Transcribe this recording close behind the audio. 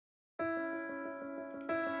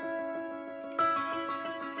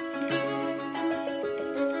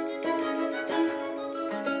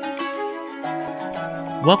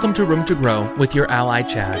Welcome to Room to Grow with your ally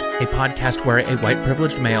Chad, a podcast where a white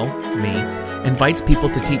privileged male, me, invites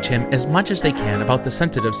people to teach him as much as they can about the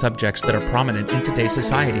sensitive subjects that are prominent in today's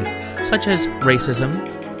society, such as racism,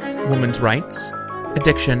 women's rights,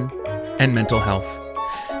 addiction, and mental health.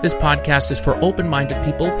 This podcast is for open-minded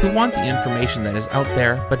people who want the information that is out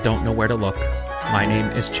there but don't know where to look. My name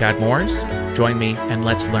is Chad Moores. Join me and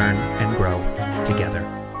let's learn and grow together.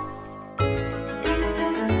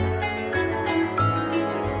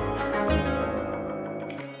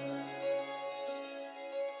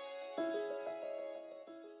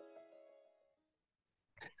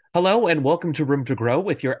 Hello and welcome to Room to Grow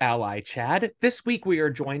with your ally Chad. This week we are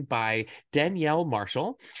joined by Danielle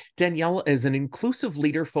Marshall. Danielle is an inclusive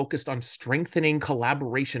leader focused on strengthening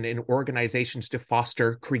collaboration in organizations to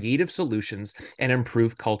foster creative solutions and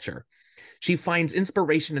improve culture. She finds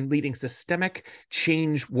inspiration in leading systemic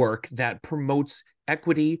change work that promotes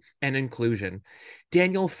equity and inclusion.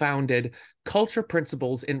 Danielle founded Culture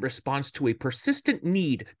Principles in response to a persistent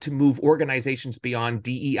need to move organizations beyond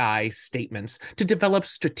DEI statements to develop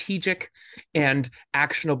strategic and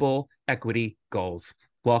actionable equity goals.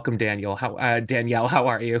 Welcome, Danielle. Danielle, how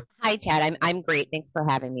are you? Hi, Chad. I'm great. Thanks for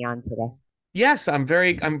having me on today. Yes, I'm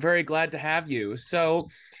very glad to have you. So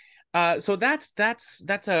that's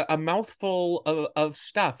a mouthful of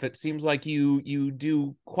stuff. It seems like you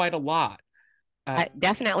do quite a lot.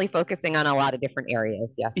 Definitely focusing on a lot of different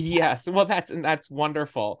areas. Yes. Yes. Well, that's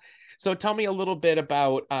wonderful. So tell me a little bit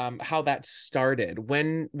about how that started.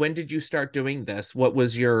 When did you start doing this? What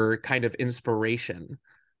was your kind of inspiration?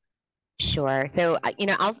 Sure. So,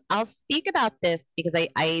 I'll speak about this because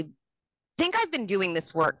I think I've been doing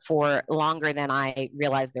this work for longer than I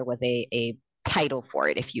realized there was a title for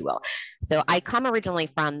it, if you will. So I come originally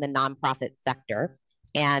from the nonprofit sector,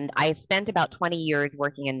 and I spent about 20 years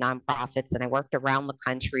working in nonprofits, and I worked around the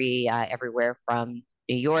country, everywhere from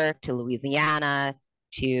New York to Louisiana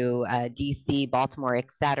to DC, Baltimore,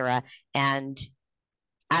 et cetera. And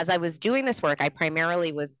as I was doing this work, I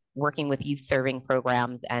primarily was working with youth serving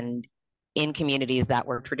programs and in communities that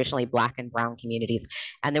were traditionally Black and Brown communities.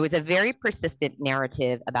 And there was a very persistent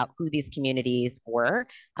narrative about who these communities were,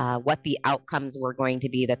 what the outcomes were going to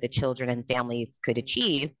be that the children and families could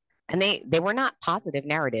achieve. And they were not positive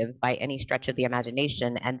narratives by any stretch of the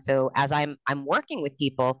imagination. And so as I'm working with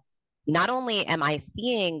people, not only am I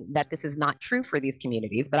seeing that this is not true for these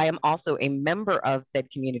communities, but I am also a member of said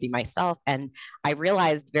community myself. And I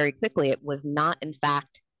realized very quickly it was not, in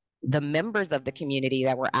fact, the members of the community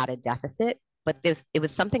that were at a deficit, but it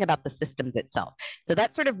was something about the systems itself. So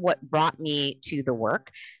that's sort of what brought me to the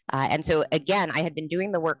work. And so again, I had been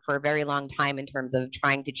doing the work for a very long time in terms of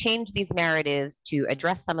trying to change these narratives to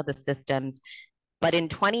address some of the systems. But in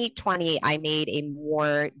 2020, I made a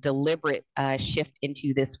more deliberate shift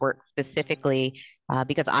into this work specifically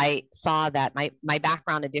because I saw that my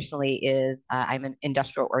background additionally is I'm an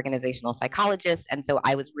industrial organizational psychologist. And so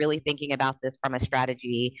I was really thinking about this from a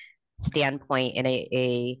strategy standpoint in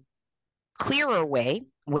a clearer way,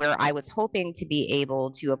 where I was hoping to be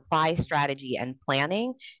able to apply strategy and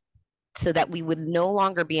planning so that we would no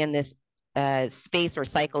longer be in this space or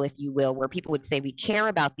cycle, if you will, where people would say, we care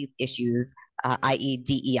about these issues, i.e.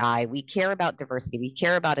 DEI, we care about diversity, we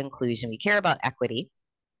care about inclusion, we care about equity,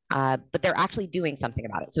 but they're actually doing something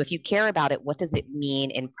about it. So if you care about it, what does it mean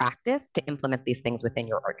in practice to implement these things within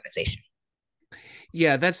your organization?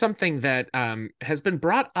 Yeah, that's something that has been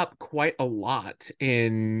brought up quite a lot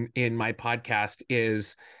in my podcast.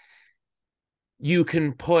 Is you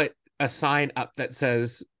can put a sign up that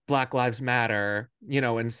says Black Lives Matter,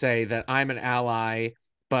 and say that I'm an ally,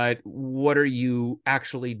 but what are you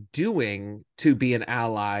actually doing to be an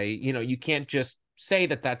ally? You can't just say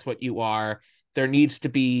that that's what you are. There needs to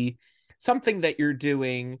be something that you're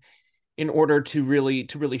doing in order to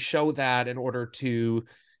really show that, in order to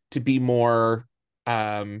be more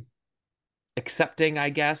accepting, I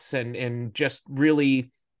guess, and just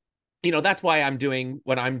really, that's why I'm doing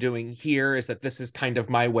what I'm doing here, is that this is kind of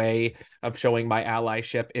my way of showing my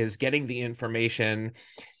allyship, is getting the information.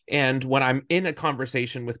 And when I'm in a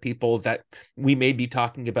conversation with people that we may be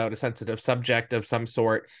talking about a sensitive subject of some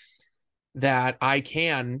sort, that I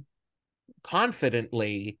can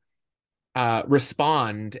confidently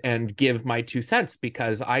respond and give my 2 cents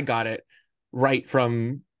because I got it right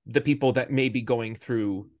from the people that may be going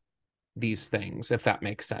through these things, if that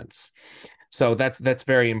makes sense. So that's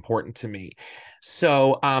very important to me.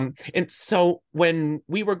 So and so when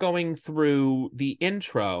we were going through the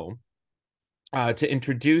intro to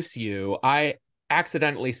introduce you, I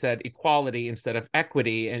accidentally said equality instead of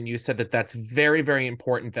equity, and you said that that's very, very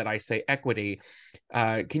important that I say equity.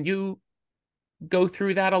 Can you go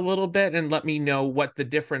through that a little bit and let me know what the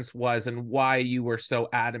difference was and why you were so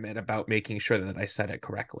adamant about making sure that I said it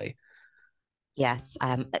correctly? Yes.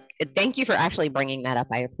 Thank you for actually bringing that up.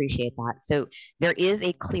 I appreciate that. So there is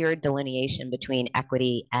a clear delineation between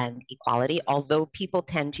equity and equality. Although people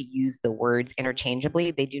tend to use the words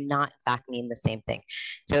interchangeably, they do not, in fact, mean the same thing.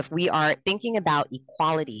 So if we are thinking about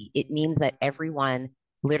equality, it means that everyone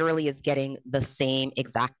literally is getting the same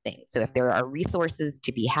exact thing. So if there are resources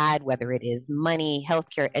to be had, whether it is money,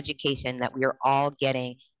 healthcare, education, that we are all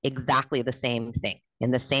getting exactly the same thing in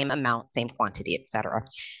the same amount, same quantity, et cetera.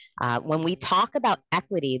 When we talk about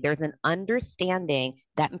equity, there's an understanding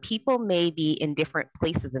that people may be in different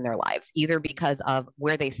places in their lives, either because of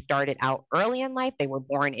where they started out early in life, they were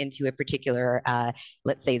born into a particular,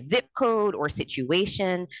 let's say, zip code or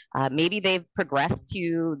situation. Maybe they've progressed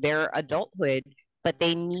to their adulthood, but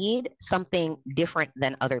they need something different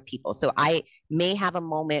than other people. So I may have a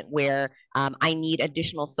moment where I need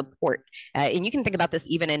additional support. And you can think about this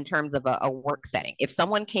even in terms of a work setting. If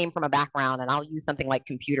someone came from a background, and I'll use something like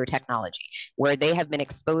computer technology, where they have been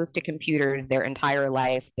exposed to computers their entire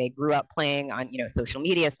life, they grew up playing on, social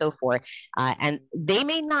media, so forth, and they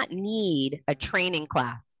may not need a training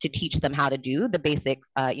class to teach them how to do the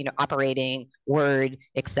basics, operating Word,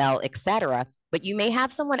 Excel, etc. But you may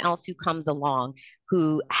have someone else who comes along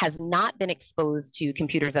who has not been exposed to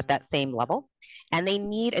computers at that same level, and they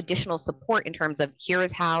need additional support in terms of here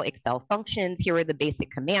is how Excel functions, here are the basic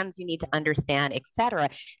commands you need to understand, etc.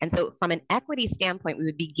 And so from an equity standpoint, we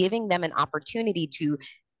would be giving them an opportunity to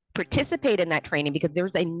participate in that training because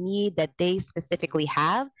there's a need that they specifically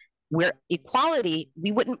have. Where equality,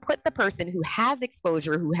 we wouldn't put the person who has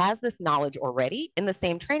exposure, who has this knowledge already in the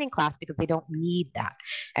same training class because they don't need that.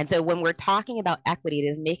 And so when we're talking about equity, it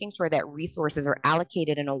is making sure that resources are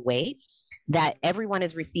allocated in a way that everyone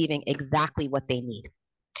is receiving exactly what they need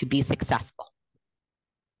to be successful.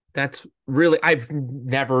 That's really, I've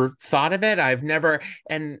never thought of it. I've never,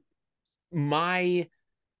 and my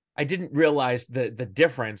I didn't realize the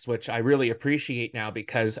difference, which I really appreciate now,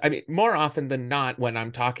 because I mean, more often than not, when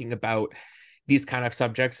I'm talking about these kind of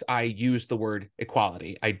subjects, I use the word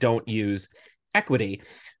equality. I don't use equity.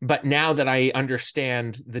 But now that I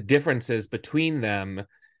understand the differences between them,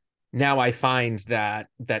 now I find that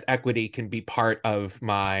equity can be part of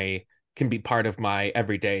my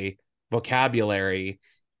everyday vocabulary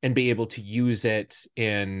and be able to use it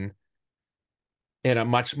in a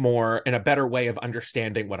much more in a better way of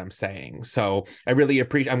understanding what I'm saying. So I really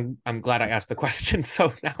appreciate. I'm glad I asked the question.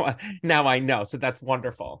 So now I know. So that's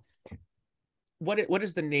wonderful. What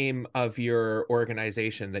is the name of your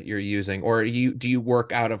organization that you're using, or do you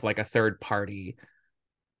work out of like a third party?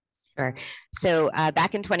 Sure. So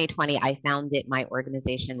back in 2020, I founded my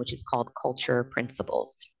organization, which is called Culture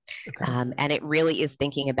Principles. Okay. And it really is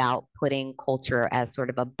thinking about putting culture as sort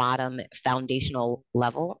of a bottom foundational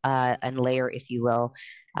level and layer, if you will,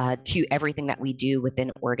 to everything that we do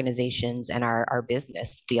within organizations and our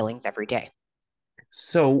business dealings every day.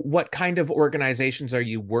 So what kind of organizations are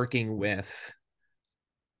you working with?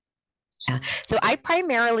 Yeah. So I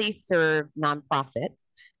primarily serve nonprofits.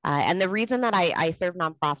 And the reason that I serve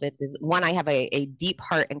nonprofits is one, I have a deep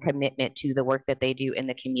heart and commitment to the work that they do in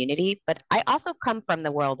the community, but I also come from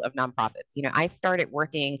the world of nonprofits. I started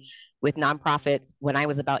working with nonprofits when I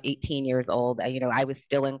was about 18 years old. I was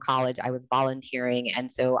still in college, I was volunteering.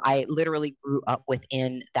 And so I literally grew up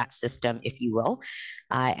within that system, if you will.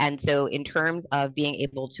 And so, in terms of being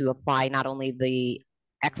able to apply not only the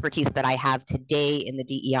expertise that I have today in the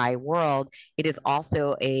DEI world, it is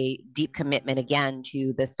also a deep commitment, again,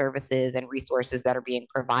 to the services and resources that are being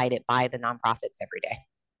provided by the nonprofits every day.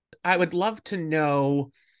 I would love to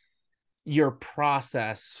know your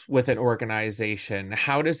process with an organization.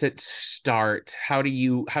 How does it start? How do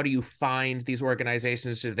you find these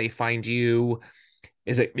organizations? Do they find you?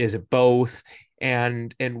 Is it both?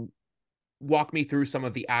 And walk me through some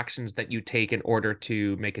of the actions that you take in order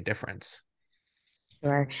to make a difference.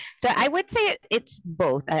 Sure. So I would say it's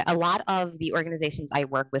both. A lot of the organizations I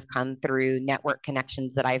work with come through network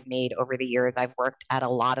connections that I've made over the years. I've worked at a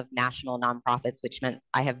lot of national nonprofits, which meant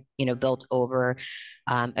I have, built over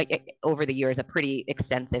the years a pretty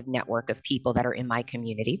extensive network of people that are in my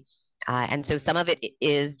community. And so some of it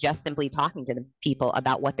is just simply talking to the people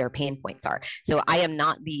about what their pain points are. So I am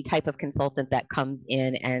not the type of consultant that comes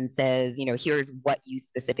in and says, here's what you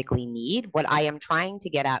specifically need. What I am trying to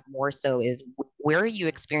get at more so is where are you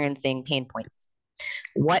experiencing pain points?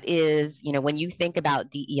 What is, when you think about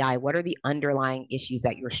DEI, what are the underlying issues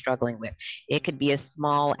that you're struggling with? It could be as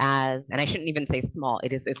small as, and I shouldn't even say small,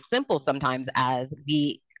 it is as simple sometimes as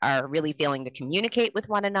we are really failing to communicate with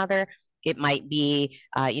one another. It might be,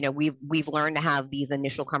 we've learned to have these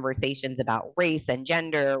initial conversations about race and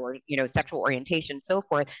gender, or sexual orientation, so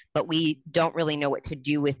forth, but we don't really know what to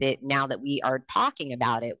do with it now that we are talking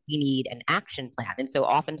about it. We need an action plan. And so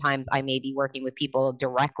oftentimes I may be working with people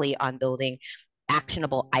directly on building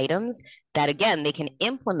actionable items that, again, they can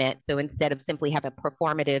implement. So instead of simply have a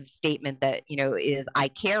performative statement that is, I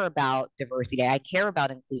care about diversity, I care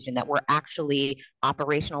about inclusion, that we're actually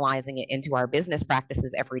operationalizing it into our business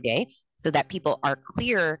practices every day so that people are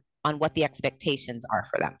clear on what the expectations are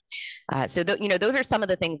for them. Those are some of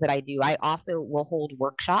the things that I do. I also will hold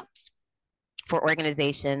workshops for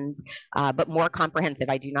organizations, but more comprehensive.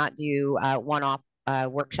 I do not do one-off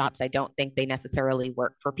workshops. I don't think they necessarily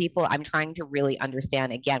work for people. I'm trying to really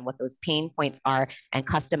understand, again, what those pain points are and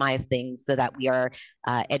customize things so that we are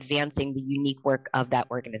advancing the unique work of that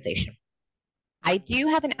organization. I do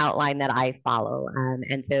have an outline that I follow,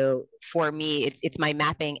 and so for me, it's my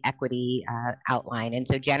mapping equity outline. And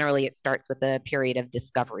so generally, it starts with a period of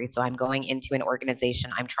discovery. So I'm going into an organization.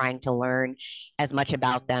 I'm trying to learn as much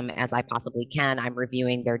about them as I possibly can. I'm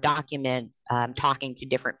reviewing their documents, talking to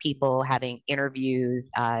different people, having interviews,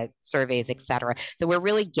 surveys, etc. So we're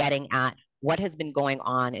really getting at what has been going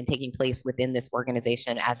on and taking place within this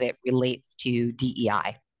organization as it relates to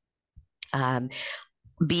DEI.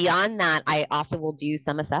 Beyond that, I also will do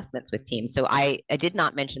some assessments with teams. So I did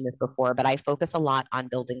not mention this before, but I focus a lot on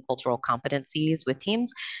building cultural competencies with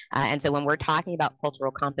teams. And so when we're talking about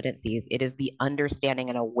cultural competencies, it is the understanding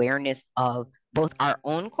and awareness of both our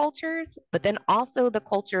own cultures, but then also the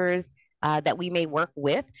cultures that we may work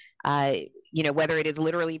with. Whether it is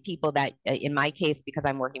literally people that, in my case, because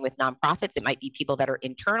I'm working with nonprofits, it might be people that are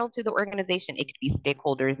internal to the organization. It could be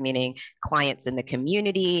stakeholders, meaning clients in the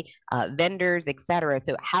community, vendors, et cetera.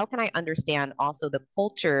 So how can I understand also the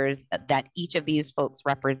cultures that each of these folks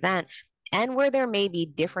represent, and where there may be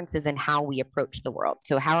differences in how we approach the world?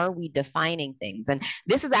 So how are we defining things? And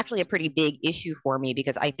this is actually a pretty big issue for me,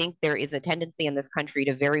 because I think there is a tendency in this country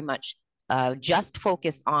to very much just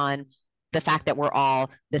focus on the fact that we're all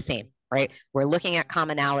the same, right? We're looking at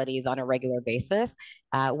commonalities on a regular basis,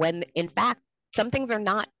 when in fact, some things are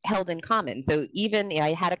not held in common. So even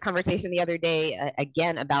I had a conversation the other day,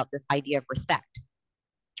 again, about this idea of respect.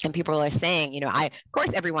 And people are saying, of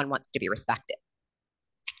course, everyone wants to be respected.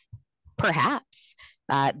 Perhaps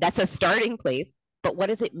that's a starting place, but what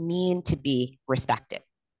does it mean to be respected?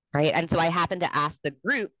 Right. And so I happened to ask the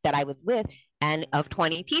group that I was with, and of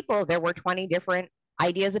 20 people, there were 20 different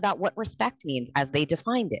ideas about what respect means as they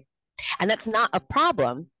defined it. And that's not a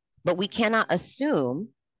problem, but we cannot assume,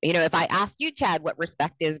 if I ask you, Chad, what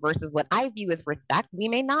respect is versus what I view as respect, we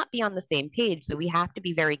may not be on the same page. So we have to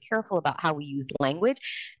be very careful about how we use language,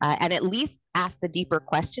 and at least ask the deeper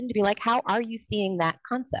question to be like, how are you seeing that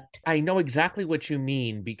concept? I know exactly what you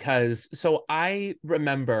mean, because so I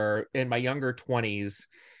remember in my younger 20s,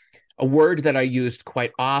 a word that I used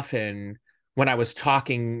quite often when I was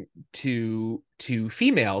talking to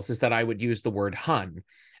females is that I would use the word hun.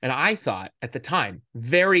 And I thought at the time,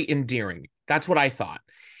 very endearing. That's what I thought.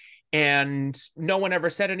 And no one ever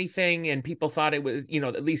said anything. And people thought it was,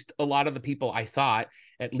 at least a lot of the people I thought,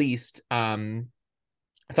 at least,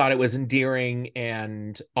 thought it was endearing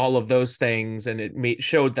and all of those things. And it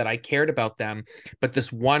showed that I cared about them. But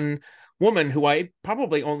this one woman who I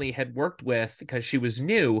probably only had worked with because she was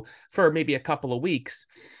new for maybe a couple of weeks,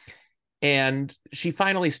 and she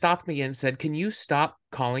finally stopped me and said, "Can you stop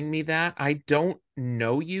calling me that? I don't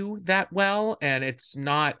know you that well, and it's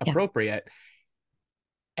not Yeah. appropriate."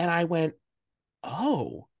 And I went,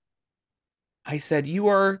 "Oh," I said, "You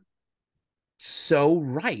are so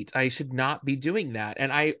right. I should not be doing that."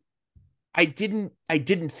 And I didn't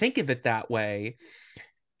think of it that way.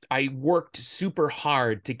 I worked super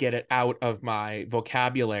hard to get it out of my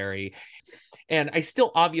vocabulary. And I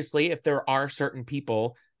still, obviously, if there are certain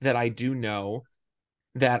people that I do know,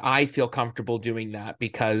 that I feel comfortable doing that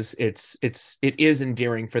because it is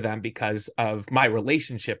endearing for them because of my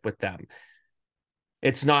relationship with them.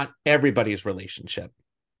 It's not everybody's relationship,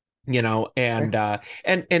 and Sure.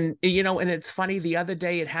 and it's funny, the other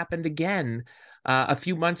day it happened again. A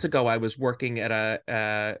few months ago, I was working at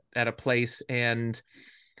a place, and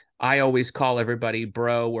I always call everybody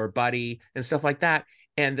bro or buddy and stuff like that.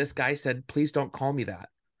 And this guy said, "Please don't call me that."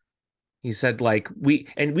 He said, like, we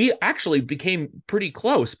actually became pretty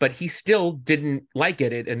close, but he still didn't like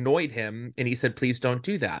it. It annoyed him. And he said, "Please don't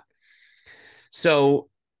do that." So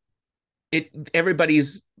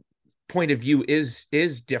everybody's point of view is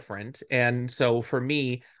different. And so for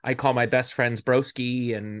me, I call my best friends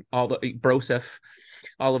broski and all the brosif,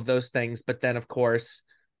 all of those things. But then of course,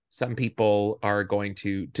 some people are going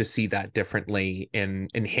to see that differently and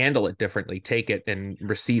handle it differently, take it and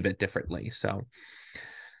receive it differently. So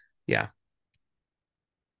yeah.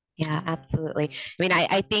 Yeah, absolutely. I mean,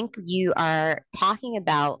 I think you are talking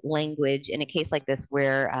about language in a case like this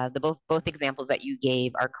where the both examples that you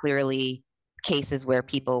gave are clearly cases where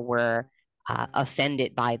people were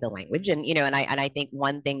offended by the language. And and I think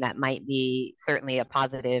one thing that might be certainly a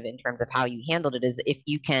positive in terms of how you handled it is if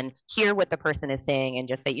you can hear what the person is saying and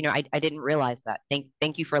just say, I didn't realize that.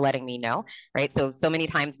 Thank you for letting me know. Right. So many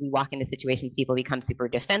times we walk into situations, people become super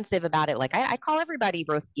defensive about it, like I call everybody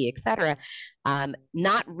broski, etc.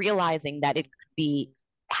 Not realizing that it could be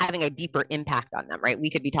having a deeper impact on them, right? We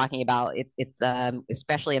could be talking about it's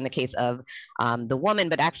especially in the case of the woman,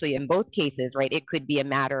 but actually in both cases, right? It could be a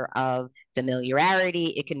matter of familiarity.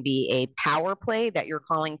 It can be a power play that you're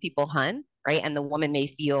calling people hun, right? And the woman may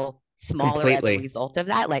feel smaller as a Completely. result of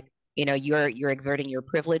that, like you're exerting your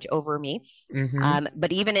privilege over me. Mm-hmm.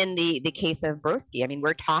 But even in the case of broski, I mean,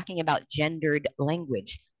 we're talking about gendered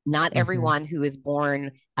language. Not Mm-hmm. everyone who is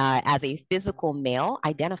born as a physical male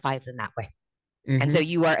identifies in that way. And so Mm-hmm.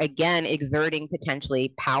 you are again exerting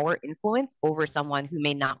potentially power influence over someone who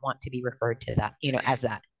may not want to be referred to that, as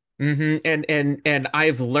that. Mm-hmm. And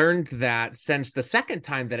I've learned that since the second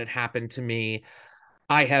time that it happened to me,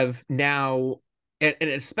 I have now, and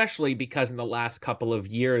especially because in the last couple of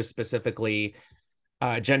years specifically,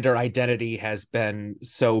 gender identity has been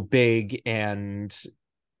so big and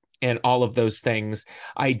all of those things.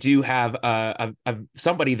 I do have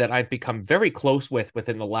somebody that I've become very close with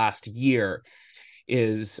within the last year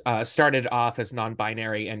is started off as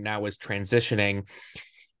non-binary and now is transitioning.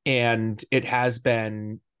 And it has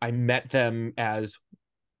been, I met them as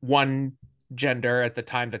one gender at the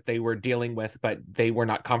time that they were dealing with, but they were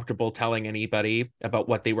not comfortable telling anybody about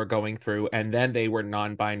what they were going through. And then they were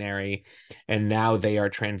non-binary and now they are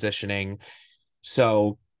transitioning.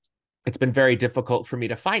 So it's been very difficult for me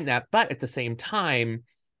to find that. But at the same time,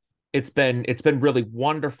 it's been really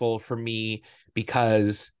wonderful for me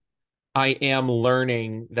because I am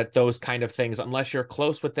learning that those kind of things, unless you're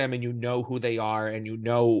close with them and you know who they are and you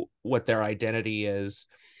know what their identity is,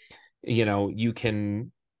 you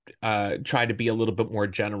can try to be a little bit more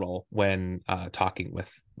general when talking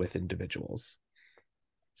with individuals.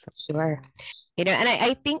 So. Sure. And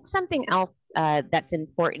I think something else that's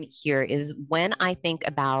important here is when I think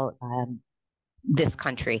about this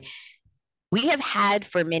country, we have had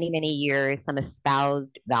for many, many years some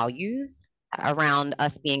espoused values around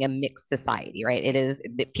us being a mixed society, right? It is,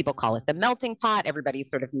 people call it the melting pot. Everybody's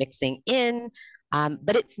sort of mixing in,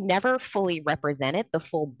 but it's never fully represented the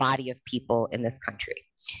full body of people in this country.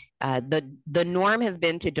 The norm has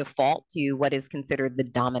been to default to what is considered the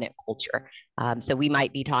dominant culture. So we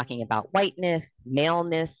might be talking about whiteness,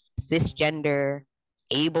 maleness, cisgender,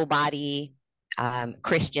 able body,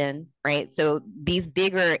 Christian, right? So these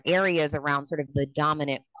bigger areas around sort of the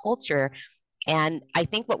dominant culture. And I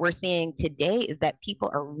think what we're seeing today is that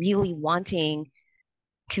people are really wanting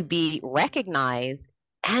to be recognized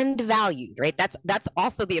and valued, right? That's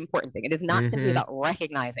also the important thing. It is not simply Mm-hmm. about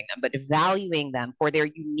recognizing them, but valuing them for their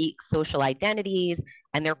unique social identities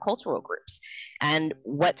and their cultural groups. And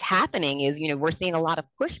what's happening is, we're seeing a lot of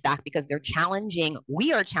pushback because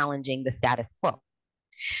we are challenging the status quo.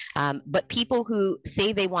 But people who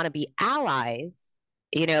say they want to be allies,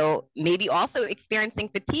 maybe also experiencing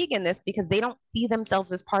fatigue in this because they don't see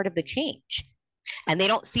themselves as part of the change. And they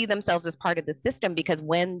don't see themselves as part of the system because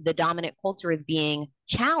when the dominant culture is being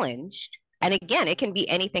challenged, and again, it can be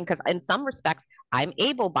anything because in some respects, I'm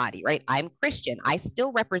able bodied, right? I'm Christian. I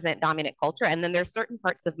still represent dominant culture. And then there's certain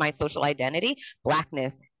parts of my social identity,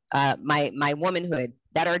 blackness, my womanhood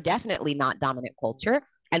that are definitely not dominant culture.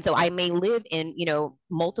 And so I may live in,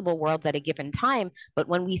 multiple worlds at a given time. But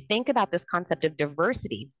when we think about this concept of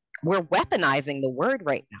diversity, we're weaponizing the word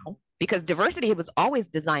right now because diversity was always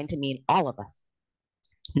designed to mean all of us,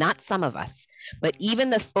 not some of us. But even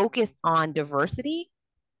the focus on diversity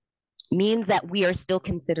means that we are still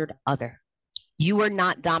considered other. You are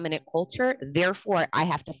not dominant culture, therefore, I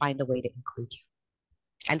have to find a way to include you.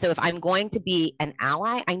 And so, if I'm going to be an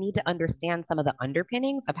ally, I need to understand some of the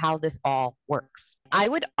underpinnings of how this all works. I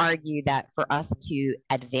would argue that for us to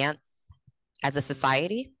advance as a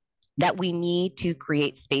society, that we need to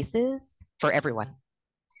create spaces for everyone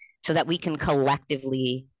so that we can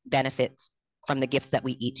collectively benefit from the gifts that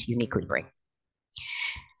we each uniquely bring.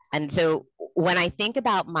 And so when I think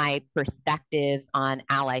about my perspectives on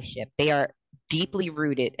allyship, they are deeply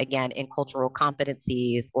rooted, again, in cultural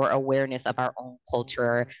competencies or awareness of our own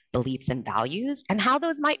culture, beliefs, and values, and how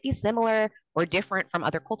those might be similar or different from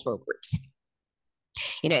other cultural groups.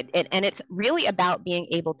 And it's really about being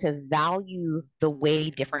able to value the way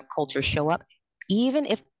different cultures show up, even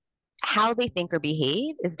if how they think or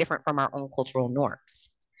behave is different from our own cultural norms.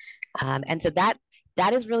 And so that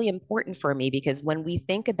is really important for me, because when we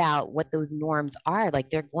think about what those norms are, like,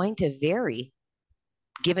 they're going to vary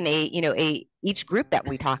given a each group that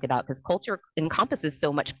we talk about, because culture encompasses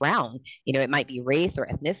so much ground. It might be race or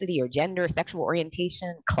ethnicity or gender, sexual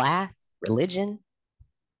orientation, class, religion.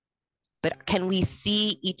 But can we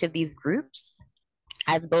see each of these groups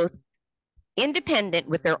as both independent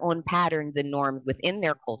with their own patterns and norms within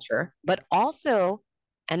their culture, but also,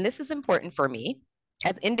 and this is important for me,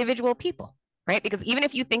 as individual people, right? Because even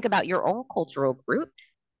if you think about your own cultural group,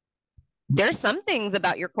 there's some things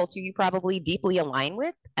about your culture you probably deeply align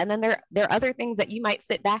with, and then there are other things that you might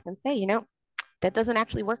sit back and say, that doesn't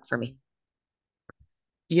actually work for me.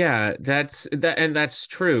 Yeah, that's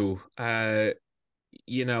true. I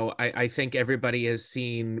think everybody has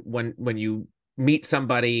seen when you meet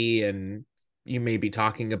somebody and you may be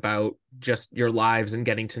talking about just your lives and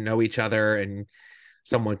getting to know each other, and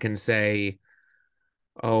someone can say,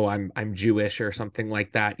 "Oh, I'm Jewish" or something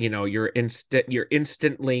like that. You're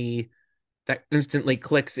instantly that instantly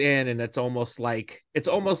clicks in, and it's almost like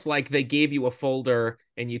they gave you a folder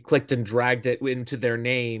and you clicked and dragged it into their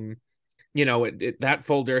name. That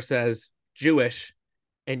folder says Jewish,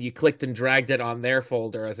 and you clicked and dragged it on their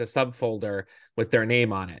folder as a subfolder with their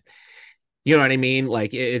name on it. You know what I mean?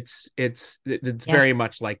 Like it's Yeah. very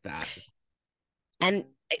much like that. And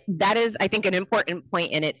that is, I think, an important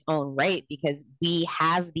point in its own right, because we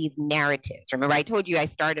have these narratives. Remember, I told you I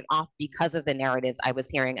started off because of the narratives I was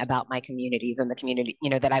hearing about my communities and the community,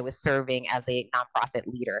 that I was serving as a nonprofit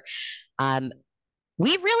leader. Um,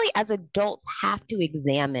 we really, as adults, have to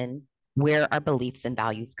examine where our beliefs and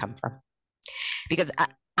values come from. Because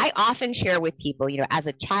I often share with people, as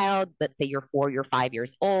a child, let's say you're 4, you're 5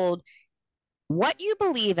 years old, what you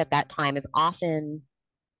believe at that time is often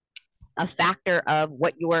a factor of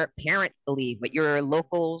what your parents believe, what your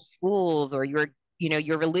local schools or your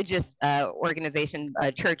religious organization,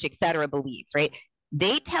 church, etc., believes, right?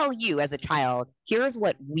 They tell you as a child, here's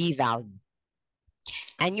what we value.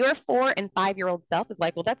 And your 4 and 5-year-old self is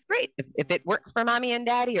like, well, that's great. If it works for mommy and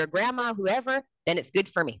daddy or grandma, whoever, then it's good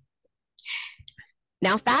for me.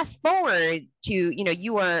 Now, fast forward to,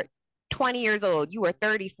 you are 20 years old, you are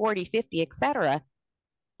 30, 40, 50, etc.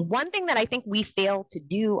 One thing that I think we fail to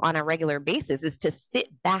do on a regular basis is to sit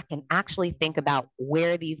back and actually think about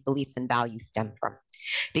where these beliefs and values stem from.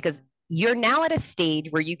 Because you're now at a stage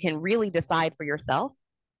where you can really decide for yourself,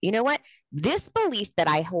 you know what? This belief that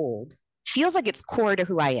I hold feels like it's core to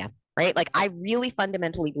who I am, right? Like, I really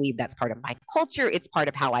fundamentally believe that's part of my culture. It's part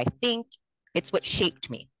of how I think. It's what shaped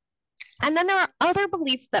me. And then there are other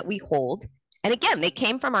beliefs that we hold. And again, they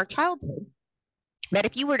came from our childhood. That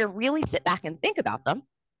if you were to really sit back and think about them,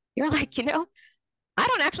 you're like, I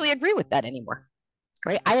don't actually agree with that anymore,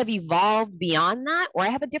 right? I have evolved beyond that, or I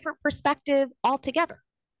have a different perspective altogether.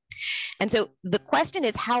 And so the question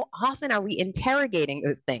is, how often are we interrogating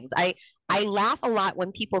those things? I laugh a lot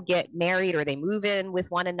when people get married or they move in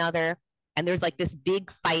with one another, and there's like this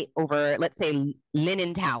big fight over, let's say,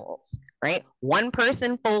 linen towels, right? One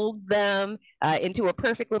person folds them into a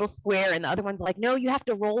perfect little square, and the other one's like, no, you have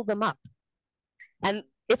to roll them up. And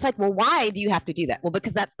it's like, well, why do you have to do that? Well,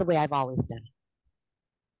 because that's the way I've always done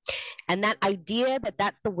it. And that idea that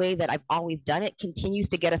that's the way that I've always done it continues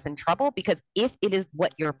to get us in trouble, because if it is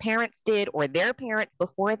what your parents did or their parents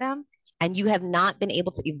before them, and you have not been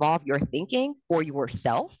able to evolve your thinking for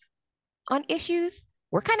yourself on issues,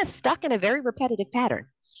 we're kind of stuck in a very repetitive pattern.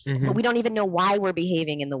 But Hmm. we don't even know why we're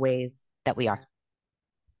behaving in the ways that we are.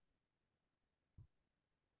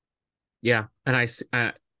 Yeah, and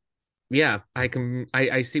yeah,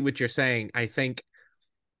 I see what you're saying. I think,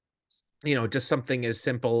 just something as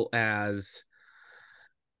simple as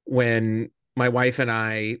when my wife and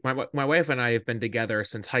I have been together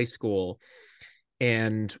since high school,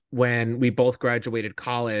 and when we both graduated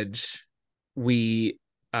college, we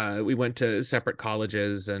went to separate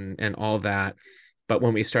colleges and all that. But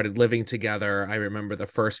when we started living together, I remember the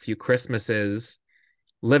first few Christmases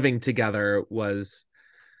living together was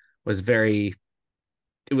very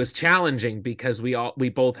it was challenging, because we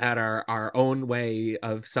both had our own way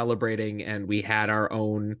of celebrating, and we had our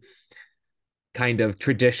own kind of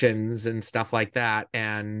traditions and stuff like that,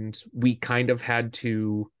 and we kind of had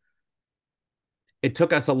to it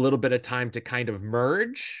took us a little bit of time to kind of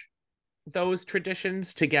merge those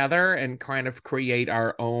traditions together and kind of create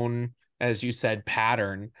our own, as you said,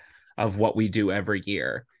 pattern of what we do every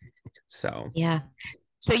year. So Yeah.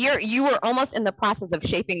 So you were almost in the process of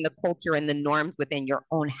shaping the culture and the norms within your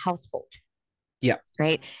own household. Yeah.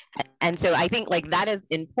 right? And so I think like that is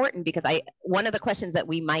important because one of the questions that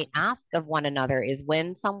we might ask of one another is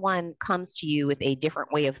when someone comes to you with a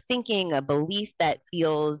different way of thinking, a belief that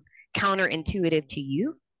feels counterintuitive to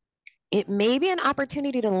you, it may be an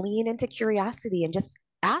opportunity to lean into curiosity and just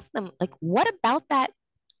ask them like, what about that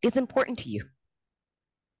is important to you,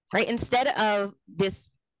 right? Instead of this,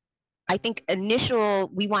 I think initial,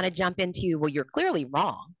 we want to jump into, well, you're clearly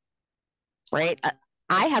wrong, right?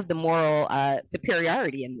 I have the moral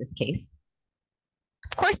superiority in this case.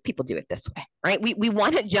 Of course, people do it this way, right? We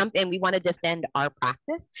want to jump in, we want to defend our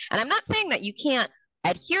practice. And I'm not saying that you can't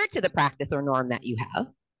adhere to the practice or norm that you have.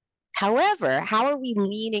 However, how are we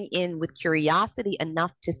leaning in with curiosity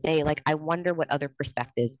enough to say, like, I wonder what other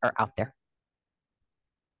perspectives are out there?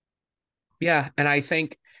 Yeah. And I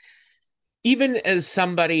think even as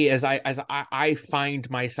somebody as I find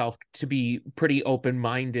myself to be pretty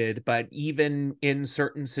open-minded, but even in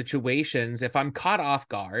certain situations, if I'm caught off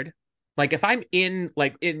guard, like if I'm in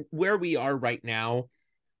like in where we are right now,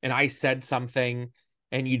 and I said something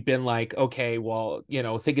and you'd been like, okay, well,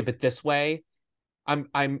 think of it this way.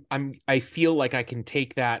 I feel like I can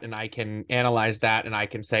take that and I can analyze that and I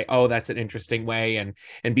can say, oh, that's an interesting way, and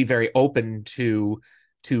be very open to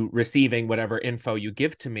receiving whatever info you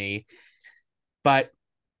give to me. But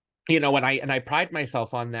and I pride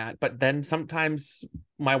myself on that. But then sometimes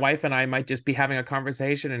my wife and I might just be having a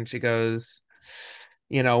conversation, and she goes,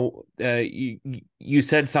 you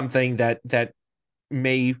said something that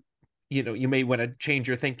may, you may want to change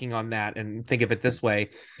your thinking on that and think of it this way.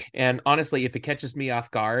 And honestly, if it catches me off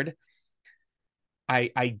guard,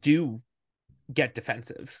 I do get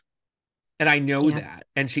defensive. And I know Yeah. that.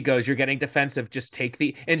 And she goes, "You're getting defensive. Just take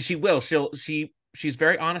the," and she will. She's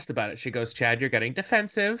very honest about it. She goes, "Chad, you're getting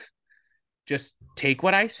defensive. Just take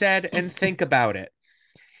what I said and think about it."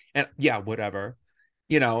 And yeah, whatever.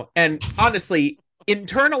 And honestly,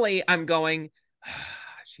 internally I'm going,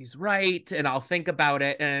 she's right, and I'll think about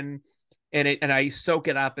it, and I soak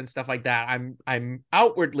it up and stuff like that. I'm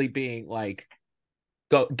outwardly being like,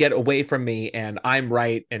 go get away from me and I'm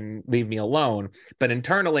right and leave me alone. But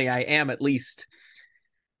internally I am at least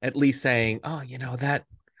saying, oh, that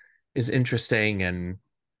is interesting, and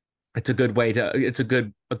it's a good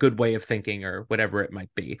way of thinking, or whatever it might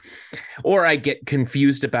be. Or I get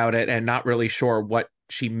confused about it and not really sure what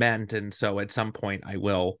she meant, and so at some point I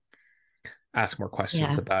will ask more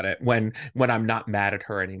questions Yeah. about it when I'm not mad at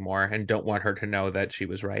her anymore and don't want her to know that she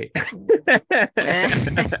was right.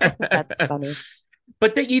 That's funny.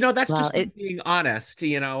 But that's Well, just me being honest.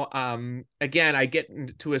 Again, I'm in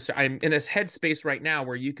a headspace right now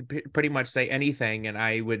where you could pretty much say anything and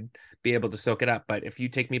I would be able to soak it up. But if you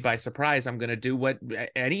take me by surprise, I'm going to do what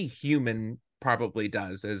any human probably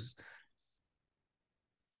does, is.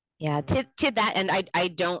 yeah, to that, and I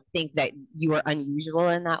don't think that you are unusual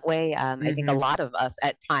in that way. I think a Mm-hmm, lot of us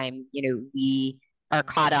at times, we are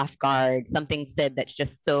caught off guard. Something said that's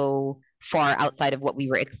just so far outside of what we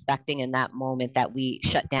were expecting in that moment that we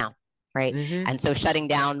shut down, right? mm-hmm, And so shutting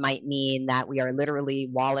down might mean that we are literally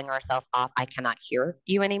walling ourselves off. I cannot hear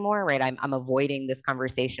you anymore, right? I'm avoiding this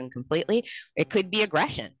conversation completely. It could be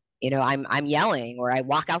aggression. I'm yelling or I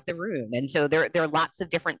walk out the room. And so there are lots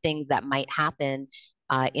of different things that might happen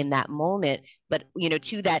in that moment. But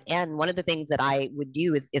to that end, one of the things that I would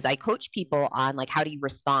do is I coach people on like how do you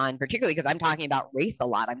respond, particularly because I'm talking about race a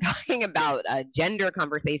lot. I'm talking about gender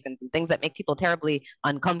conversations and things that make people terribly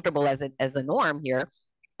uncomfortable as a norm here.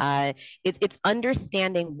 Uh, it's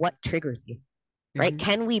understanding what triggers you, right? mm-hmm.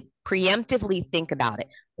 Can we preemptively think about it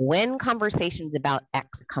when conversations about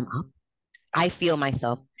X come up? I feel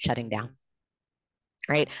myself shutting down,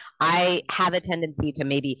 right? I have a tendency to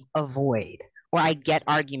maybe avoid or I get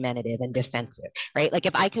argumentative and defensive, right? Like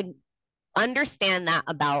if I could understand that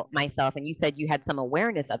about myself, and you said you had some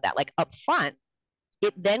awareness of that, like up front,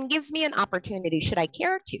 it then gives me an opportunity, should I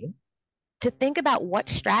care to think about what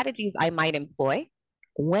strategies I might employ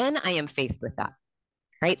when I am faced with that,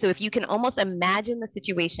 right? So if you can almost imagine the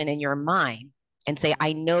situation in your mind and say,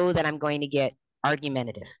 I know that I'm going to get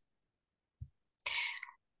argumentative.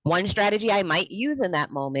 One strategy I might use in that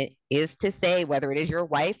moment is to say, whether it is your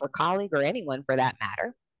wife or colleague or anyone for that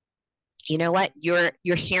matter, you know what, you're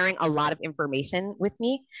sharing a lot of information with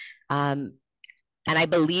me, and I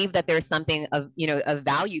believe that there's something of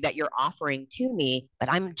value that you're offering to me,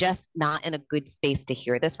 but I'm just not in a good space to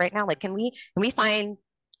hear this right now. Like, can we find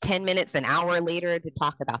 10 minutes, an hour later to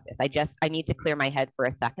talk about this? I need to clear my head for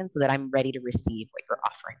a second so that I'm ready to receive what you're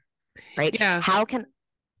offering, right? Yeah. How can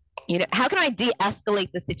I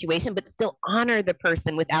de-escalate the situation but still honor the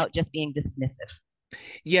person without just being dismissive?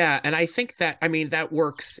 Yeah, and I think that, I mean, that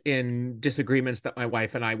works in disagreements that my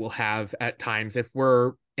wife and I will have at times if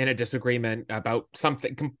we're in a disagreement about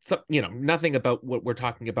something, nothing about what we're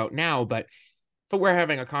talking about now, but if we're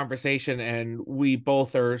having a conversation and we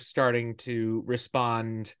both are starting to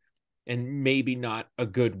respond in maybe not a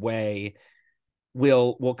good way,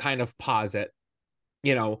 we'll kind of pause it,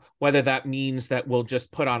 whether that means that we'll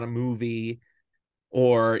just put on a movie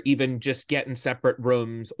or even just get in separate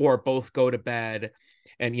rooms or both go to bed,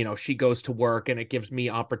 and she goes to work, and it gives me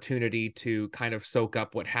opportunity to kind of soak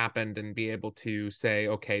up what happened and be able to say,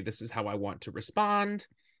 okay, this is how I want to respond,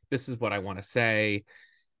 this is what I want to say.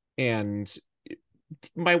 And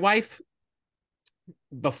my wife,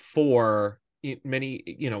 before,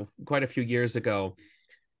 many, quite a few years ago,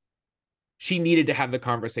 she needed to have the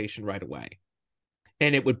conversation right away,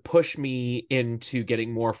 and it would push me into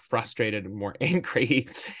getting more frustrated and more angry.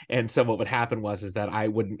 And so what would happen was is that I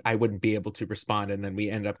wouldn't be able to respond, and then we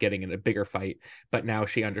end up getting in a bigger fight. But now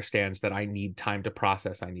she understands that I need time to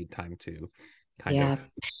process, I need time to kind of Yeah.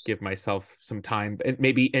 give myself some time, and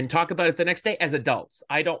maybe, and talk about it the next day as adults.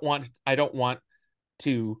 I don't want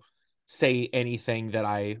to say anything that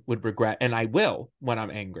I would regret, and I will when I'm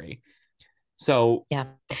angry. So Yeah.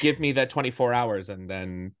 give me that 24 hours, and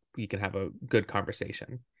then we can have a good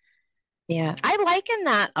conversation. Yeah. I liken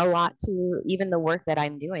that a lot to even the work that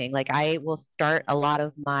I'm doing. Like I will start a lot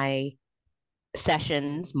of my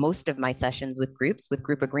sessions, most of my sessions with groups with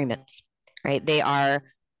group agreements, right? They are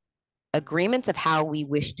agreements of how we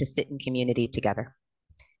wish to sit in community together.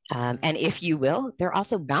 And if you will, they're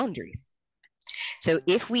also boundaries. So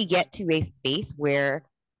if we get to a space where,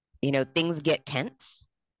 things get tense,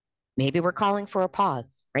 maybe we're calling for a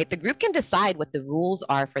pause, right? The group can decide what the rules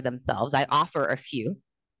are for themselves. I offer a few,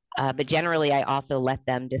 but generally, I also let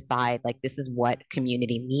them decide, like, this is what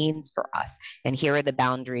community means for us. And here are the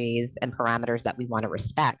boundaries and parameters that we want to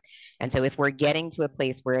respect. And so if we're getting to a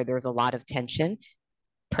place where there's a lot of tension,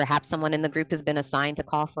 perhaps someone in the group has been assigned to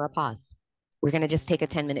call for a pause. We're going to just take a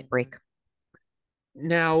 10-minute break.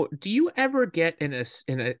 Now, do you ever get in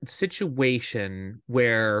a situation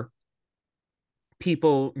where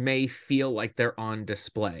people may feel like they're on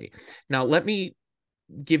display? Now, let me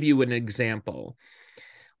give you an example.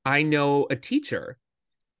 I know a teacher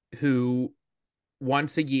who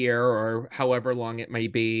once a year or however long it may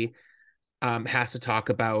be, has to talk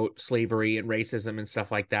about slavery and racism and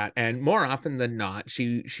stuff like that. And more often than not,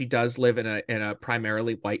 she does live in a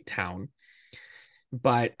primarily white town.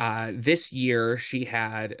 But this year she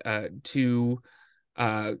had two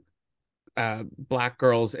uh, black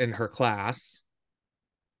girls in her class,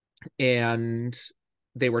 and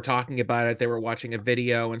they were talking about it. They were watching a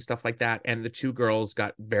video and stuff like that. And the two girls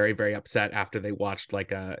got very, very upset after they watched,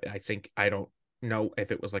 like, I think, I don't know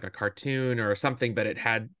if it was like a cartoon or something, but it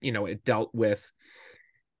had, it dealt with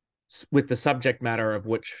the subject matter of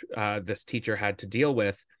which this teacher had to deal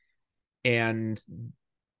with. And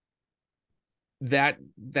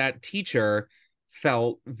that teacher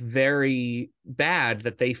felt very bad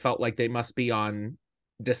that they felt like they must be on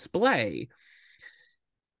display,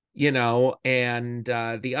 and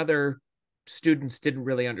the other students didn't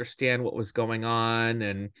really understand what was going on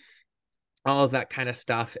and all of that kind of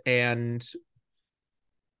stuff. And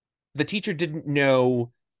the teacher didn't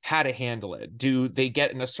know how to handle it. Do they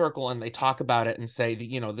get in a circle and they talk about it and say,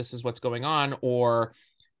 this is what's going on? Or,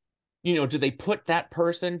 do they put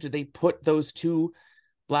those two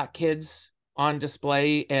black kids on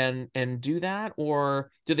display and do that? Or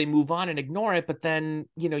do they move on and ignore it? But then,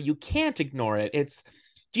 you can't ignore it.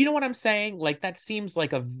 Do you know what I'm saying? Like, that seems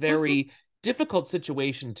like a Mm-hmm. very difficult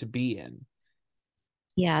situation to be in.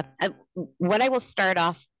 Yeah. What I will start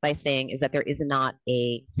off by saying is that there is not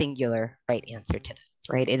a singular right answer to this,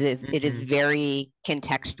 right? It is Mm-hmm. very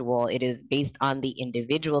contextual. It is based on the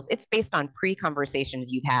individuals. It's based on pre-conversations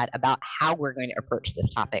you've had about how we're going to approach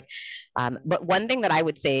this topic. But one thing that I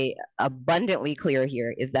would say abundantly clear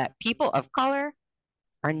here is that people of color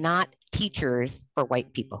are not teachers for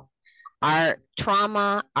white people. Our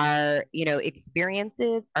trauma, our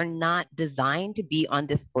experiences are not designed to be on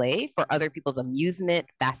display for other people's amusement,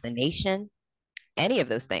 fascination, any of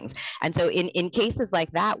those things. And so in cases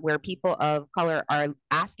like that where people of color are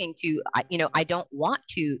asking to, I don't want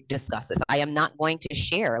to discuss this, I am not going to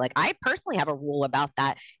share, like I personally have a rule about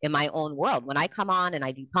that in my own world. When I come on and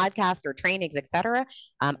I do podcasts or trainings, etc.,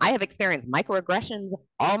 I have experienced microaggressions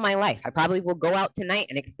all my life. I probably will go out tonight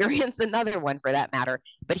and experience another one for that matter.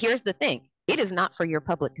 But here's the thing, it is not for your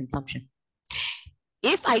public consumption.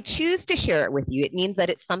 If I choose to share it with you, it means that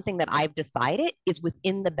it's something that I've decided is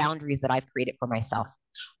within the boundaries that I've created for myself.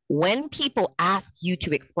 When people ask you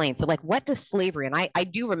to explain, so like, what does slavery, and I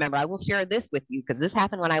do remember, I will share this with you because this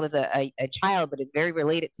happened when I was a child, but it's very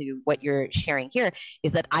related to what you're sharing here,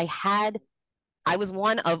 is that I was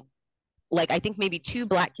one of, like, I think maybe two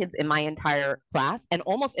Black kids in my entire class and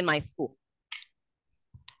almost in my school.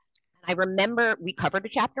 I remember we covered a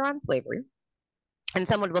chapter on slavery, and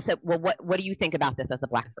someone will say, well, what do you think about this as a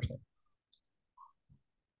Black person?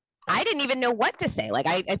 I didn't even know what to say. Like,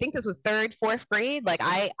 I think this was third, fourth grade. Like,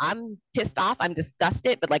 I'm pissed off. I'm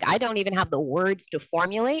disgusted, but like, I don't even have the words to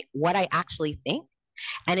formulate what I actually think.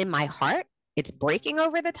 And in my heart, it's breaking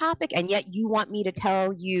over the topic. And yet you want me to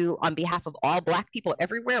tell you on behalf of all Black people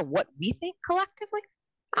everywhere what we think collectively?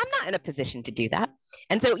 I'm not in a position to do that.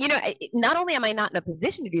 And so, not only am I not in a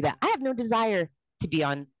position to do that, I have no desire to be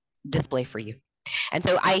on display for you. And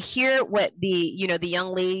so I hear what the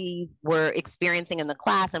young ladies were experiencing in the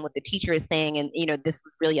class and what the teacher is saying, and this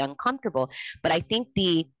was really uncomfortable. But I think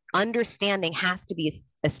the understanding has to be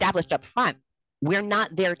established up front. We're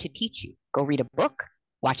not there to teach you. Go read a book,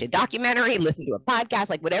 watch a documentary, listen to a podcast,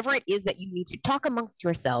 like whatever it is that you need to talk amongst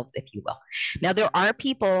yourselves, if you will. Now, there are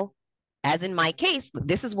people, as in my case,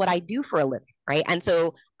 this is what I do for a living, right? And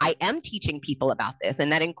so I am teaching people about this,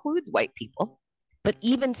 and that includes white people. But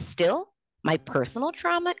even still, my personal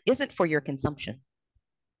trauma isn't for your consumption.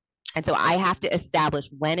 And so I have to establish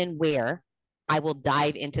when and where I will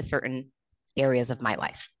dive into certain areas of my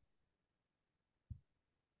life.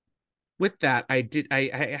 With that, I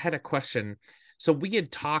had a question. So we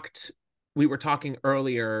were talking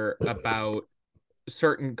earlier about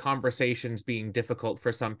certain conversations being difficult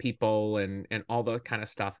for some people and all that kind of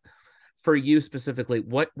stuff. For you specifically,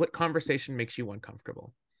 what conversation makes you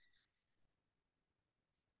uncomfortable?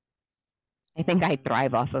 I think I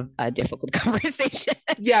thrive off of a difficult conversation.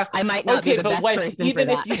 Yeah. I might not be Okay, the but best person for even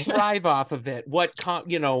if that. you thrive off of it,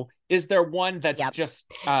 is there one that's Yep.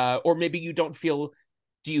 just or maybe you don't feel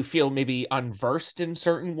do you feel maybe unversed in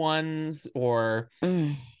certain ones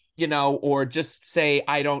Mm. or just say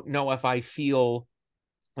I don't know if I feel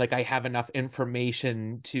like I have enough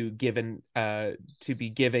information to be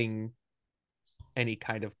giving any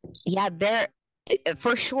kind of. Yeah, there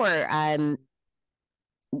for sure.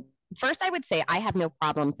 First, I would say I have no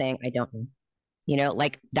problem saying I don't know.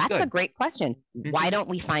 Like, that's a Good. great question. Why Hmm. don't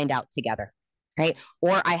we find out together? Right.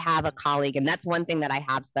 Or I have a colleague, and that's one thing that I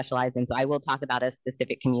have specialized in. So I will talk about a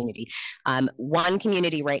specific community. One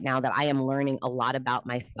community right now that I am learning a lot about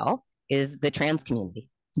myself is the trans community.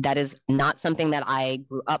 That is not something that I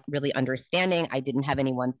grew up really understanding. I didn't have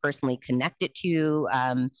anyone personally connected to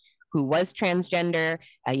who was transgender,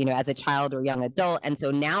 as a child or young adult. And so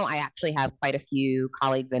now I actually have quite a few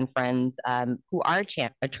colleagues and friends who are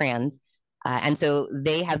trans. And so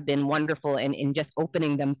they have been wonderful in just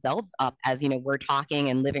opening themselves up as, we're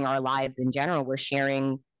talking and living our lives in general. We're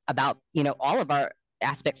sharing about, all of our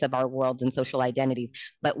aspects of our worlds and social identities.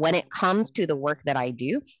 But when it comes to the work that I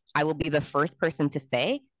do, I will be the first person to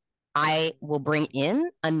say, I will bring in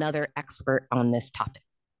another expert on this topic.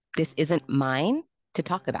 This isn't mine to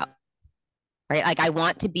talk about. Right? Like, I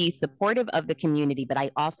want to be supportive of the community, but I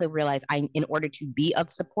also realize in order to be of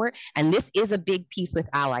support, and this is a big piece with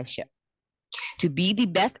allyship, to be the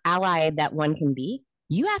best ally that one can be,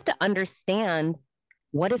 you have to understand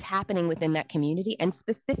what is happening within that community and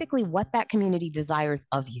specifically what that community desires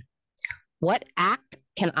of you. What act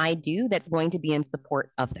can I do that's going to be in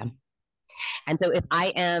support of them? And so if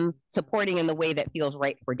I am supporting in the way that feels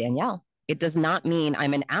right for Danielle, it does not mean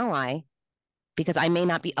I'm an ally because I may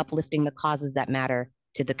not be uplifting the causes that matter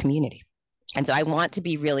to the community. And so I want to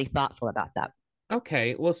be really thoughtful about that.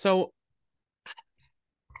 Okay, well, so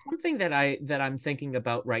something that I'm thinking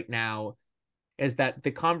about right now is that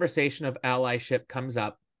the conversation of allyship comes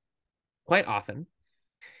up quite often.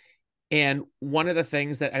 And one of the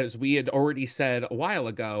things that, as we had already said a while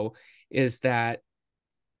ago, is that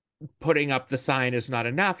putting up the sign is not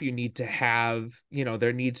enough. You need to have,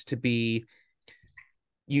 there needs to be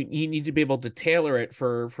you need to be able to tailor it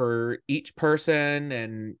for each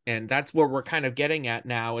person, and that's where we're kind of getting at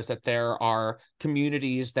now, is that there are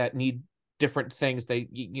communities that need different things.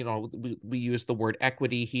 We use the word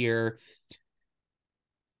equity here.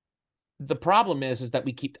 The problem is that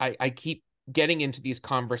I keep getting into these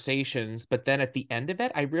conversations, but then at the end of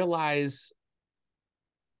it I realize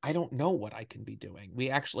I don't know what I can be doing.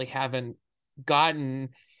 We actually haven't gotten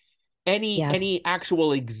Yeah. any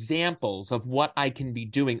actual examples of what I can be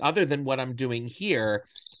doing other than what I'm doing here.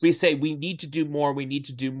 We say we need to do more, we need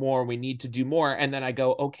to do more, we need to do more, and then I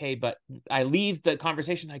go, okay, but I leave the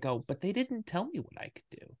conversation, I go, but they didn't tell me what I could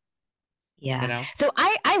do. Yeah. you know? So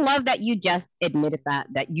I love that you just admitted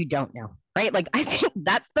that you don't know, right? Like I think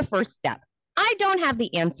that's the first step. I don't have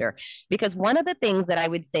the answer because one of the things that I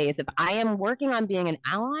would say is if I am working on being an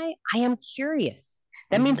ally, I am curious.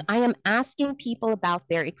 That means Mm-hmm. I am asking people about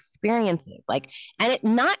their experiences, like, and it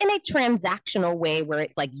not in a transactional way where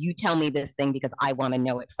it's like you tell me this thing because I want to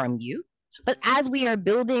know it from you. But as we are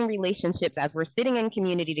building relationships, as we're sitting in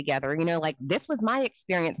community together, you know, like this was my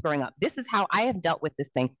experience growing up. This is how I have dealt with this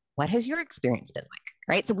thing. What has your experience been like?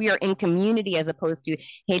 Right. So we are in community as opposed to,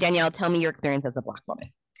 hey, Danielle, tell me your experience as a Black woman.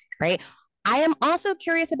 Right. I am also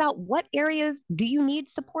curious about what areas do you need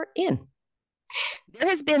support in? There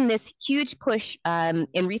has been this huge push in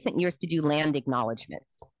recent years to do land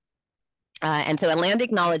acknowledgements. And so a land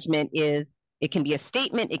acknowledgement is it can be a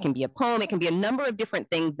statement, it can be a poem, it can be a number of different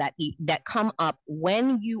things that come up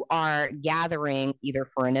when you are gathering either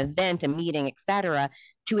for an event, a meeting, etc.,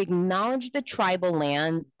 to acknowledge the tribal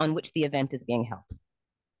land on which the event is being held.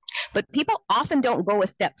 But people often don't go a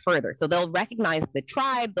step further. So they'll recognize the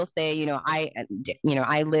tribe. They'll say,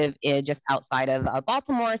 I live just outside of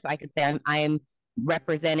Baltimore, so I could say I'm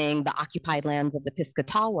representing the occupied lands of the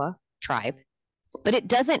Piscataway tribe. But it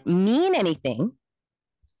doesn't mean anything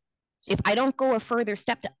if I don't go a further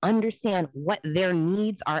step to understand what their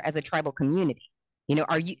needs are as a tribal community.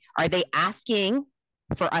 Are they asking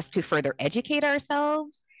for us to further educate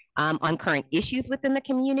ourselves on current issues within the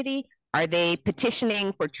community? Are they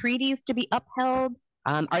petitioning for treaties to be upheld?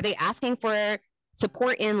 Are they asking for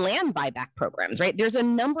support in land buyback programs, right? There's a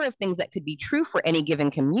number of things that could be true for any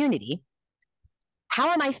given community. How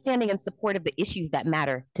am I standing in support of the issues that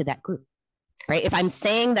matter to that group, right? If I'm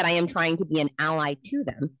saying that I am trying to be an ally to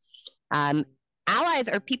them, um, allies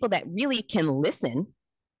are people that really can listen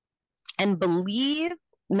and believe,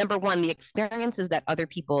 number one, the experiences that other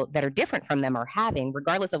people that are different from them are having,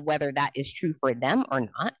 regardless of whether that is true for them or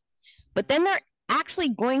not. But then they're actually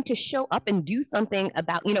going to show up and do something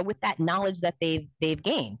about, with that knowledge that they've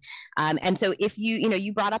gained. And so if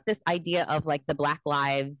you brought up this idea of like the Black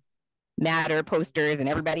Lives Matter posters and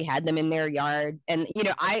everybody had them in their yards. And,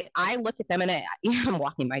 I look at them and I'm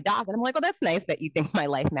walking my dog and I'm like, oh, that's nice that you think my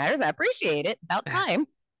life matters. I appreciate it. About time.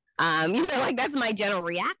 Like that's my general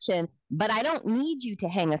reaction, but I don't need you to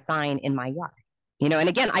hang a sign in my yard. And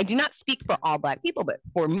again, I do not speak for all Black people, but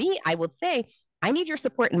for me, I would say I need your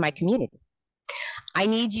support in my community. I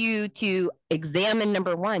need you to examine,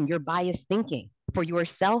 number one, your biased thinking for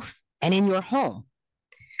yourself and in your home.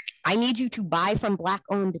 I need you to buy from Black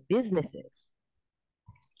owned businesses.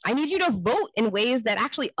 I need you to vote in ways that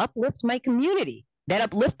actually uplift my community, that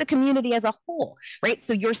uplift the community as a whole, right?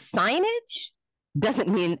 So your signage doesn't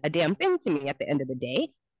mean a damn thing to me at the end of the day.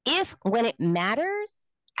 If when it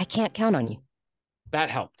matters, I can't count on you.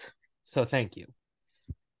 That helped. So thank you.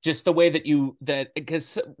 Just the way that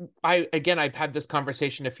because I've had this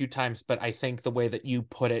conversation a few times, but I think the way that you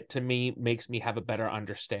put it to me makes me have a better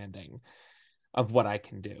understanding of what I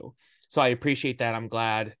can do. So I appreciate that. I'm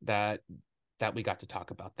glad that we got to talk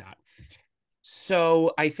about that.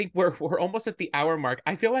 So I think we're almost at the hour mark.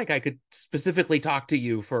 I feel like I could specifically talk to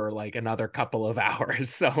you for like another couple of hours.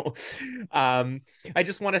 So I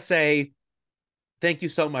just want to say thank you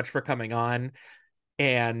so much for coming on.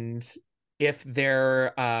 And if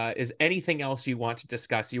there is anything else you want to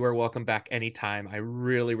discuss, you are welcome back anytime. I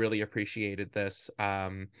really, really appreciated this.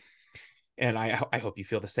 And I hope you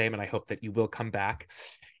feel the same, and I hope that you will come back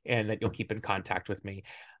and that you'll keep in contact with me.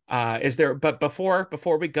 But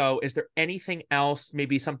before we go, is there anything else,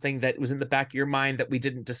 maybe something that was in the back of your mind that we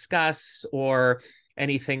didn't discuss or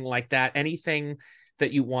anything like that? Anything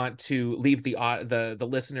that you want to leave the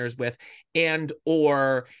listeners with, and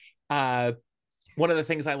or one of the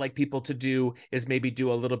things I like people to do is maybe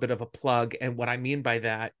do a little bit of a plug. And what I mean by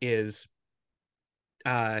that is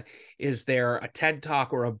there a TED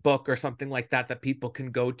Talk or a book or something like that people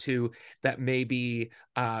can go to that may be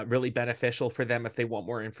really beneficial for them if they want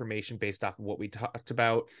more information based off of what we talked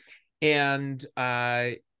about? And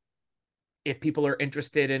if people are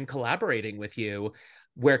interested in collaborating with you,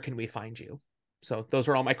 where can we find you? So those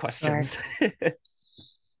are all my questions. Sure.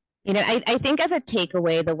 I think as a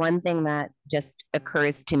takeaway, the one thing that just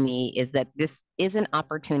occurs to me is that this is an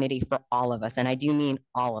opportunity for all of us, and I do mean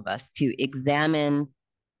all of us, to examine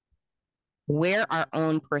where our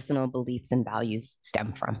own personal beliefs and values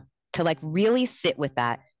stem from, to like really sit with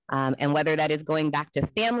that. And whether that is going back to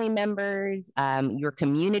family members, your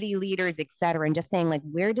community leaders, et cetera, and just saying like,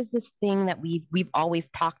 where does this thing that we've always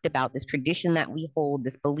talked about, this tradition that we hold,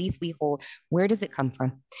 this belief we hold, where does it come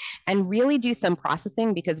from? And really do some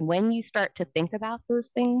processing, because when you start to think about those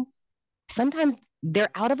things, sometimes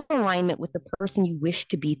they're out of alignment with the person you wish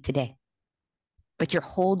to be today. but you're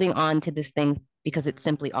holding on to this thing because it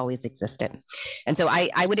simply always existed. And so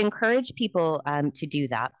I would encourage people to do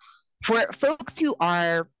that. For folks who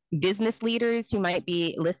are business leaders who might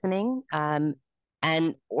be listening,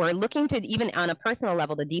 and or looking to, even on a personal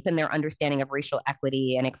level, to deepen their understanding of racial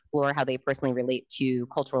equity and explore how they personally relate to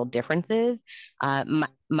cultural differences,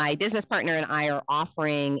 my business partner and I are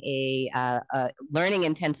offering a learning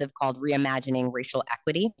intensive called Reimagining Racial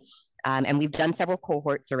Equity. And we've done several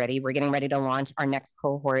cohorts already. We're getting ready to launch our next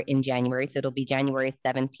cohort in January. So it'll be January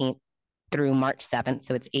 17th through March 7th.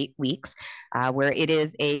 So it's 8 weeks, where it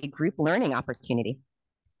is a group learning opportunity.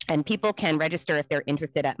 And people can register if they're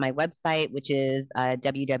interested at my website, which is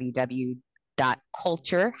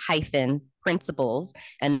www.culture-principles,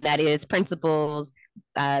 and that is principles,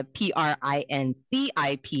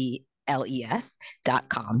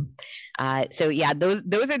 PRINCIPLES.com. So yeah,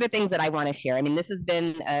 those are the things that I want to share. I mean, this has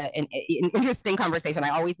been an interesting conversation. I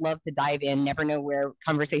always love to dive in, never know where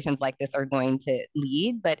conversations like this are going to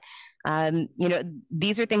lead, but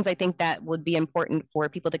these are things I think that would be important for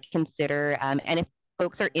people to consider. And if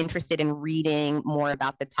folks are interested in reading more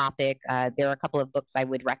about the topic, there are a couple of books I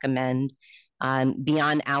would recommend.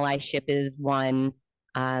 Beyond Allyship is one,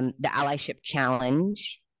 the Allyship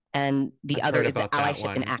Challenge, and the other is the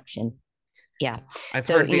Allyship in Action. Yeah. I've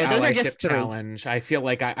heard the Allyship Challenge. I feel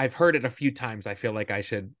like I've heard it a few times. I feel like I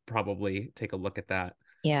should probably take a look at that.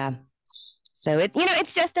 Yeah. So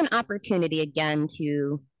it's just an opportunity again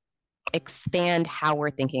to expand how we're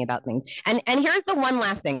thinking about things. And here's the one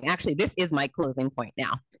last thing. Actually, this is my closing point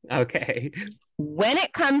now. Okay. When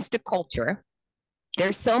it comes to culture,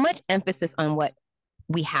 there's so much emphasis on what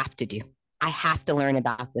we have to do. I have to learn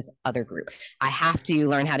about this other group. I have to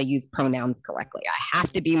learn how to use pronouns correctly. I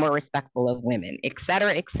have to be more respectful of women, et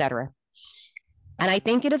cetera, et cetera. And I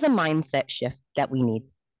think it is a mindset shift that we need.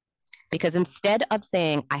 Because instead of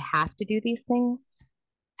saying, I have to do these things,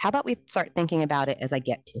 how about we start thinking about it as I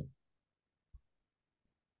get to?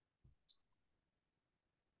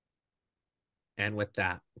 And with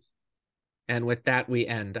that, we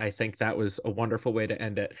end. I think that was a wonderful way to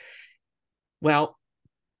end it. Well,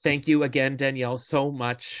 thank you again, Danielle, so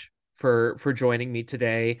much for joining me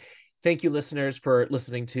today. Thank you, listeners, for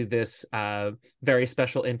listening to this very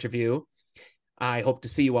special interview. I hope to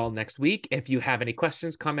see you all next week. If you have any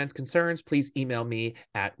questions, comments, concerns, please email me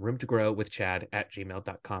at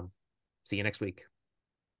roomtogrowwithchad@gmail.com. See you next week.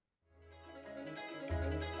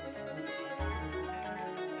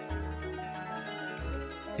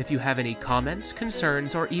 If you have any comments,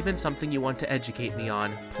 concerns, or even something you want to educate me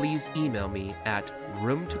on, please email me at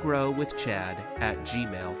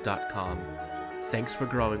roomtogrowwithchad@gmail.com. Thanks for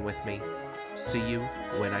growing with me. See you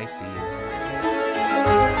when I see you.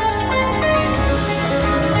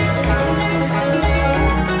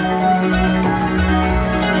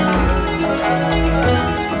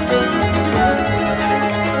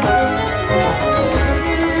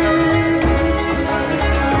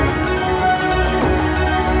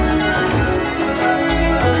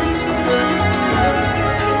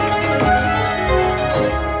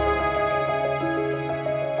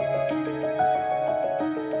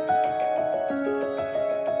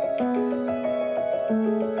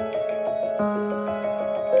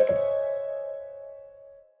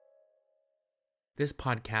 This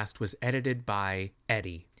podcast was edited by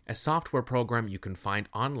Eddie, a software program you can find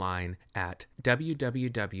online at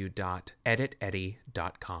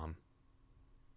www.editeddie.com.